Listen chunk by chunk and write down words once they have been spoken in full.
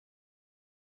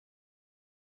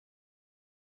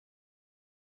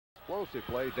Explosive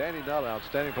play. Danny Null,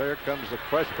 outstanding player. Comes the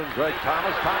freshman Greg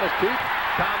Thomas. Thomas keeps.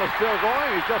 Thomas still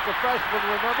going. He's just a freshman,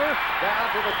 remember? Down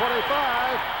to the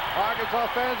 25. Arkansas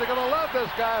fans are going to love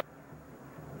this guy.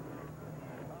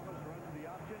 Thomas runs the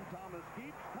option. Thomas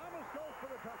keeps. Thomas goes for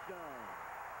the touchdown.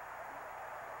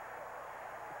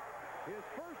 His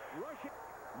first rushing.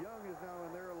 Young is now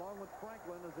in there along with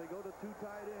Franklin as they go to two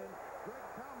tight ends. Greg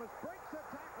Thomas breaks a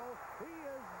tackle. He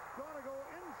is going to go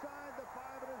inside the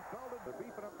 5 and is belted. They're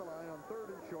beefing up the line on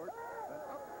 3rd and short. And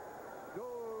up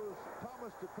goes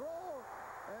Thomas to throw.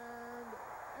 And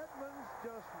Edmonds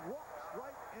just walks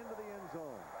right into the end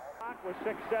zone. Clock with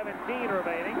 6:17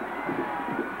 remaining.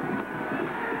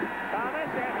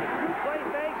 Thomas after 2 play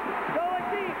fakes. Going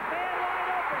deep. Man wide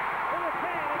open. In the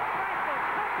 10. It's Franklin.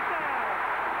 Touchdown.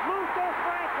 Luther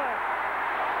Franklin.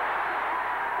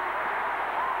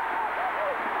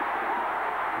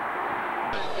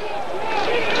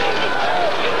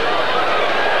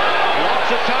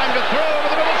 Lots of time to throw over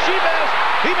the middle. Shibas.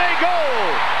 He may go.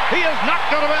 He is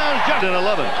knocked out of bounds just in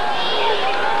 11.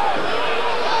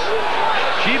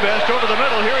 Shibas over the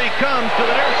middle. Here he comes to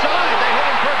the near side. They hit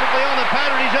him perfectly on the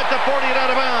pattern. He's at the 40 and out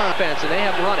of bounds. And they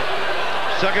have run it.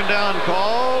 2nd down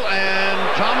call, and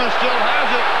Thomas still has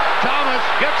it. Thomas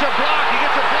gets a block. He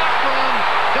gets a block from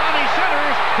Donnie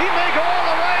Centers. He may go all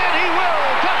the way, and he will.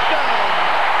 Touchdown.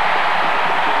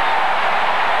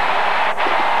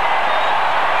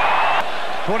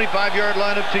 "25-yard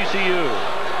line of TCU.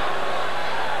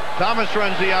 Thomas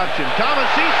runs the option. Thomas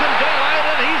sees some daylight,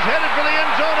 and he's headed for the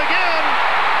end zone again.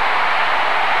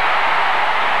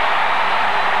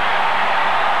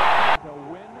 To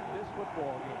win this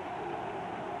football game.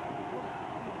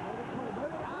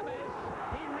 Thomas,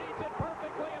 he reads it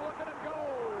perfectly, and look at him go.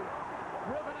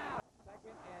 Driven out.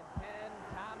 2nd and 10.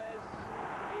 Thomas,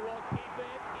 he will keep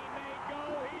it. He may go.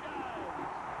 He does.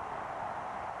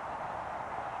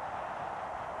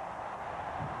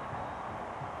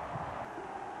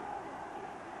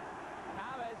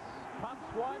 Thomas pumps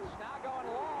once, now going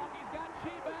long. He's got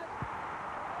Shibas.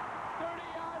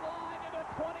 30-yard line into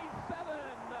 27.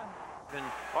 And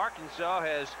Arkansas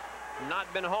has not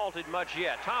been halted much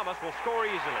yet. Thomas will score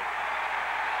easily.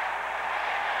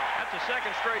 That's the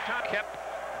 2nd straight time. Kept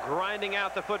grinding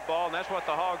out the football, and that's what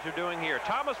the Hogs are doing here.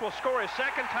 Thomas will score his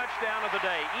 2nd touchdown of the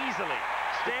day easily,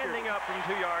 standing up from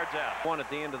 2 yards out. One at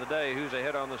the end of the day, who's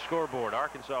ahead on the scoreboard?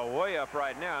 Arkansas way up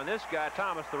right now, and this guy,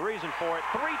 Thomas, the reason for it,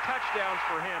 3 touchdowns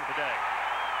for him today.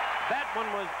 That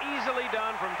one was easily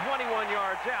done from 21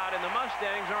 yards out, and the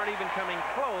Mustangs aren't even coming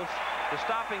close to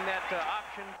stopping that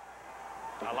option.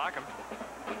 I like him.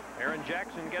 Aaron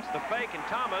Jackson gets the fake, and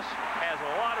Thomas has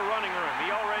a lot of running room.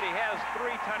 He already has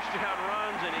 3 touchdown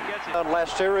runs, and he gets it.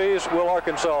 Last series, will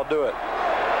Arkansas do it?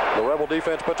 The Rebel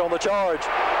defense puts on the charge.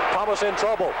 Thomas in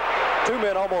trouble. 2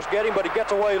 men almost get him, but he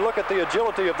gets away. Look at the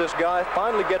agility of this guy.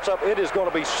 Finally gets up. It is going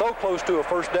to be so close to a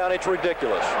 1st down, it's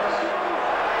ridiculous.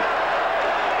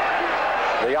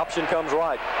 The option comes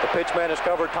right. The pitch man is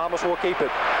covered. Thomas will keep it.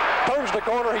 Turns the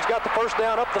corner. He's got the 1st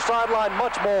down up the sideline.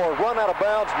 Much more. Run out of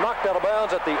bounds. Knocked out of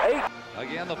bounds at the 8.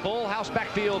 Again, the full house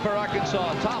backfield for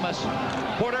Arkansas. Thomas,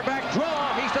 quarterback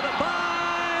draw. He's to the 5.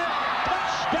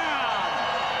 Touchdown.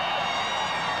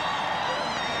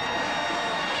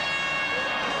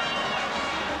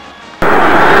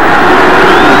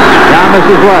 Thomas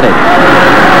is running.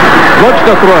 Looks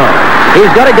to throw. He's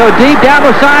got to go deep down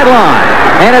the sideline.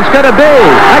 And it's going to be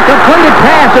a completed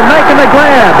pass, and making the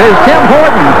grab is Tim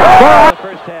Horton. The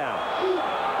 1st down.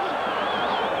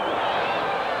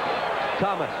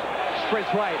 Thomas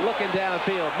sprints right, looking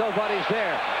downfield. Nobody's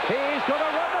there. He's going to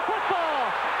run the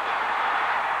football.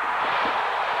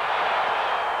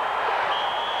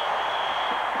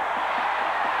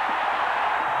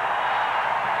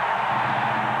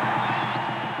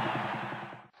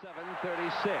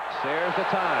 .7:36. There's the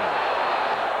time.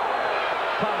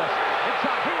 Thomas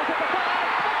inside. He is at the 5.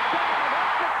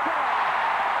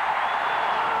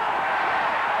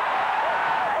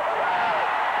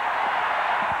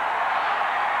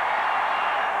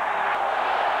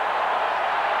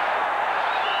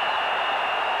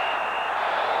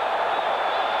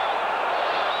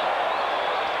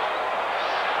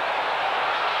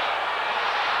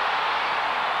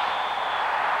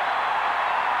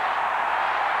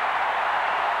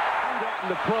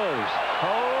 The pros.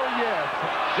 Oh, yes.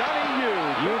 Johnny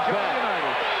Hughes. You bet.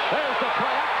 United. There's the